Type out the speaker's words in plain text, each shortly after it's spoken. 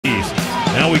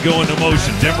Now we go into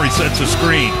motion. Demery sets a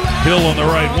screen. Hill on the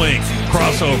right wing.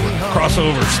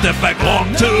 Crossover. Step back long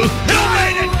two. Hill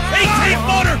made it.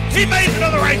 18-footer. He made it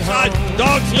on the right side.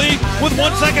 Dawgs lead with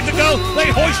 1 second to go. They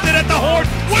hoist it at the horn.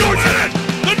 We win it.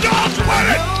 The Dawgs win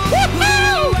it.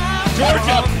 Woohoo!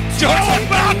 Georgia. How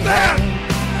about that?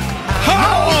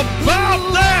 How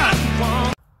about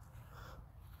that?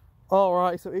 All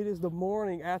right, so it is the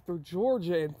morning after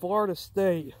Georgia and Florida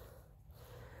State.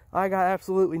 I got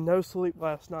absolutely no sleep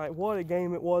last night. What a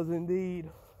game it was indeed.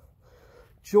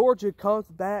 Georgia comes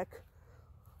back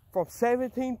from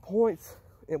 17 points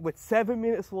with 7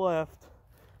 minutes left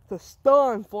to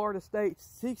stun Florida State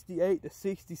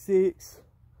 68-66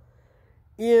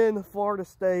 in Florida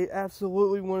State.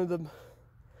 Absolutely one of the,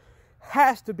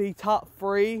 has to be top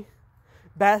 3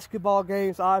 basketball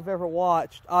games I've ever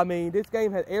watched. I mean, this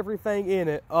game had everything in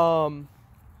it. We'll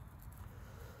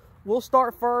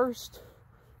start first.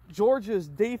 Georgia's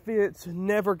defense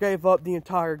never gave up the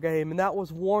entire game, and that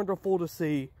was wonderful to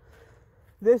see.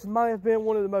 This might have been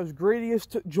one of the most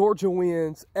greediest Georgia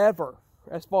wins ever,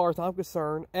 as far as I'm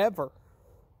concerned, ever.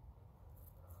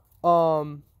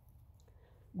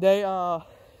 They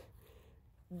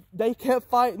kept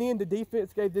fighting in. The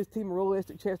defense gave this team a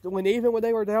realistic chance to win. Even when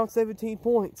they were down 17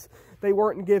 points, they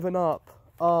weren't giving up.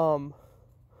 Blue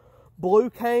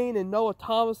Kane and Noah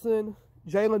Thomason,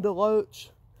 Jalen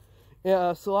DeLoach,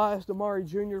 Silas Damari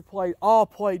Jr.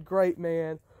 played great,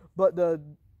 man. But the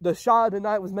shot of the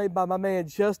night was made by my man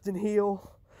Justin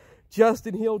Hill.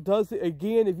 Justin Hill does it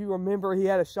again. If you remember, he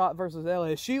had a shot versus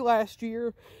LSU last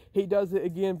year. He does it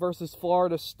again versus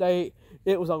Florida State.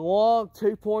 It was a long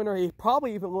two-pointer. He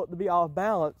probably even looked to be off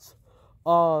balance.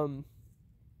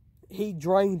 He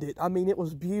drained it. I mean, it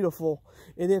was beautiful.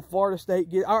 And then Florida State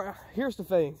here's the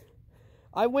thing.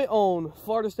 I went on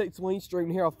Florida State's lean stream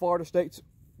and hear how Florida State's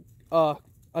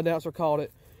announcer called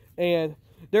it. And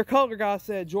their color guy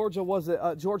said Georgia was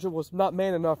not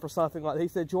man enough for something like that. He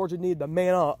said Georgia needed to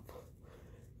man up.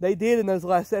 They did in those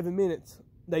last 7 minutes.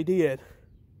 They did.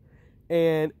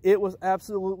 And it was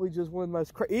absolutely just one of the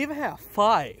most crazy. Even had a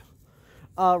fight.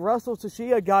 Russell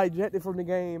Tashia got ejected from the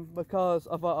game because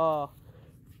of I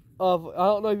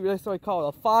don't know if you necessarily call it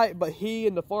a fight, but he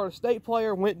and the Florida State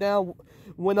player went up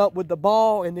with the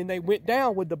ball, and then they went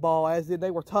down with the ball as if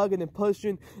they were tugging and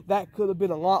pushing. That could have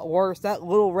been a lot worse. That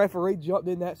little referee jumped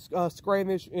in that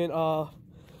skirmish and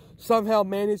somehow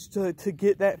managed to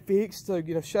get that fixed. So,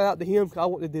 shout out to him, because I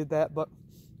wouldn't have did that. But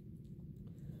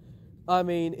I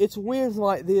mean, it's wins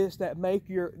like this that make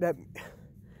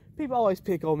people always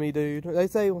pick on me, dude. They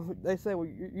say, well,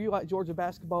 you like Georgia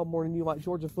basketball more than you like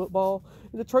Georgia football.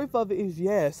 And the truth of it is,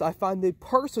 yes, I find the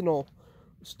personal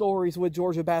stories with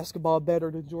Georgia basketball better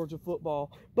than Georgia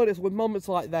football. But it's with moments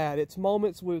like that. It's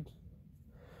moments with,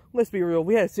 let's be real,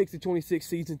 we had a 60-26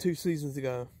 season 2 seasons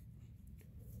ago.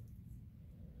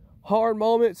 Hard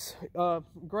moments,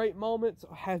 great moments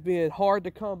have been hard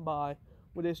to come by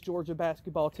with this Georgia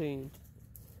basketball team.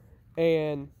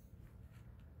 And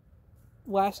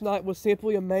last night was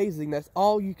simply amazing. That's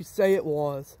all you could say it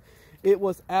was. It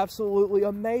was absolutely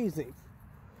amazing.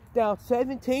 Down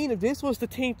 17, if this was the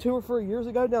team 2 or 3 years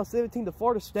ago, down 17 to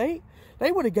Florida State,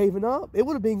 they would have given up. It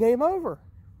would have been game over.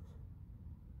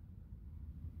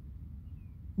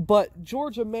 But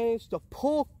Georgia managed to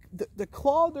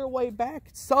claw their way back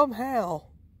somehow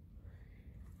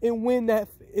and win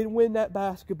that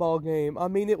basketball game. I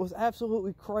mean, it was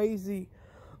absolutely crazy.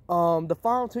 The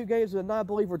final 2 games of the night, I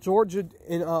believe, were Georgia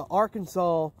and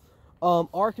Arkansas.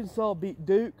 Arkansas beat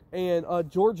Duke, and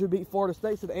Georgia beat Florida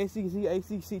State. So the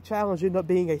SEC-ACC challenge ended up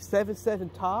being a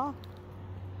 7-7 tie.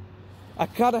 I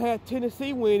kind of had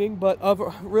Tennessee winning, but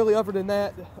other than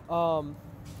that,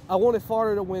 I wanted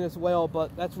Florida to win as well.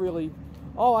 But that's really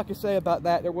all I can say about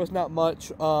that. There was not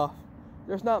much.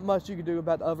 There's not much you can do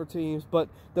about the other teams. But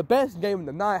the best game of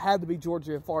the night had to be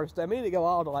Georgia and Florida State. I mean, it didn't go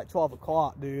all to like 12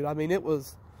 o'clock, dude. I mean, it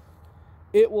was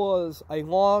a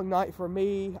long night for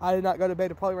me. I did not go to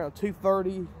bed until probably around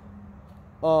 2:30.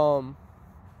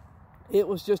 It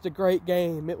was just a great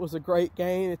game. It was a great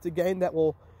game. It's a game that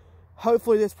will,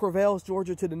 hopefully this prevails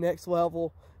Georgia to the next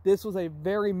level. This was a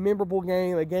very memorable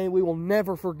game, a game we will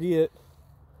never forget.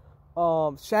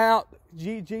 Shout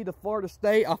GG to Florida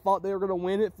State. I thought they were going to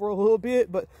win it for a little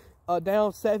bit, but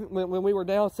when we were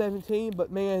down 17, but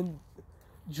man,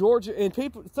 Georgia, and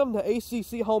some of the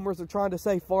ACC homers are trying to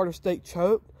say Florida State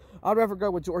choked. I'd rather go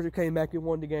with Georgia came back and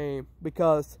won the game,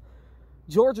 because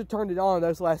Georgia turned it on in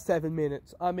those last 7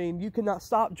 minutes. I mean, you could not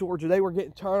stop Georgia. They were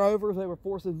getting turnovers, they were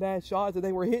forcing bad shots, and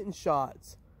they were hitting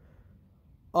shots.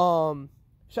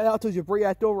 Shout out to Jabri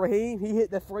Abdul-Rahim. He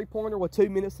hit that 3-pointer with 2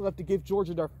 minutes left to give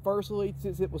Georgia their first lead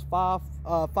since it was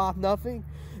 5-0.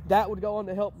 that would go on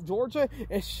to help Georgia.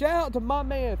 And shout out to my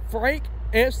man, Frank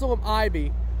Anselm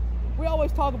Ivy. We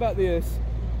always talk about this.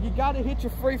 You got to hit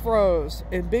your free throws.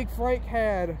 And Big Frank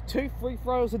had 2 free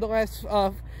throws in the last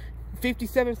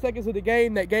 57 seconds of the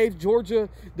game that gave Georgia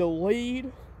the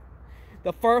lead.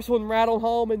 The first one rattled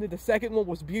home, and then the second one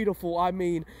was beautiful. I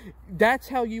mean, that's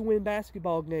how you win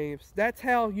basketball games. That's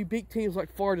how you beat teams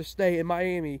like Florida State and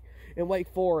Miami and Wake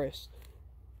Forest.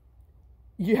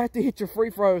 You have to hit your free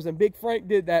throws, and Big Frank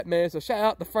did that, man. So shout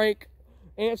out to Frank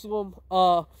Anselm.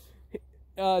 I'm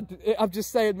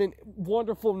just saying, man,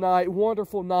 wonderful night,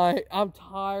 wonderful night. I'm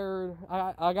tired.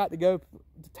 I got to go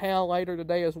to town later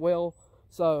today as well,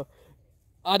 so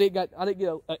I didn't get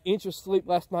an inch of sleep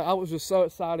last night. I was just so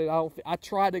excited. I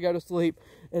tried to go to sleep,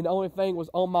 and the only thing was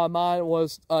on my mind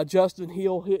was Justin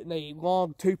Hill hitting a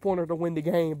long 2-pointer to win the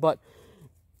game. But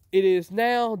it is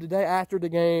now the day after the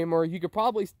game, or you could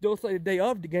probably still say the day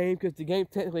of the game, because the game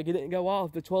technically didn't go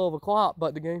off at 12 o'clock,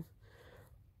 but the game.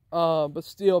 But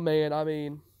still, man, I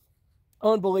mean,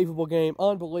 unbelievable game,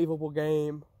 unbelievable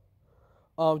game.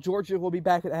 Georgia will be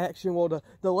back in action. Well,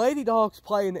 the Lady Dogs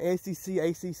play in the SEC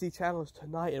ACC Challenge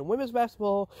tonight. In women's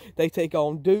basketball, they take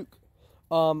on Duke.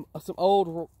 Some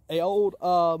old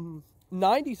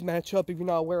 90s matchup, if you're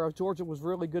not aware of. Georgia was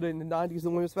really good in the 90s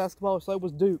in women's basketball, so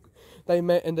was Duke. They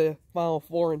met in the Final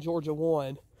Four, and Georgia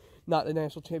won. Not the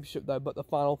national championship, though, but the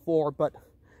Final Four. But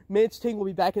men's team will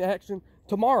be back in action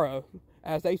tomorrow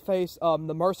as they face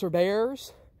the Mercer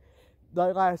Bears.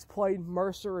 They last played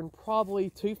Mercer in probably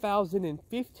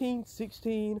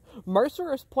 2015-16.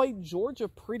 Mercer has played Georgia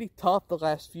pretty tough the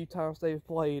last few times they've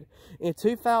played. In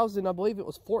 2000, I believe it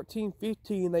was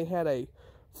 14-15, they had a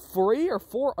 3 or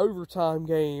 4 overtime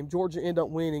game. Georgia ended up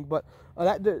winning, but I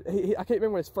can't remember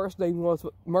what his first name was,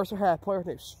 but Mercer had a player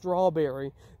named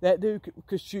Strawberry. That dude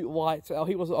could shoot lights out.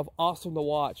 He was awesome to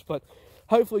watch. But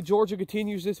hopefully Georgia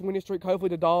continues this winning streak. Hopefully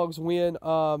the Dogs win.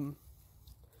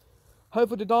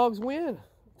 Hopefully the Dogs win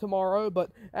tomorrow,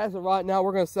 but as of right now,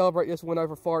 we're going to celebrate this win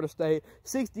over Florida State.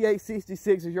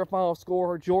 68-66 is your final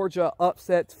score. Georgia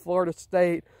upsets Florida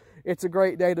State. It's a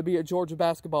great day to be a Georgia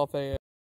basketball fan.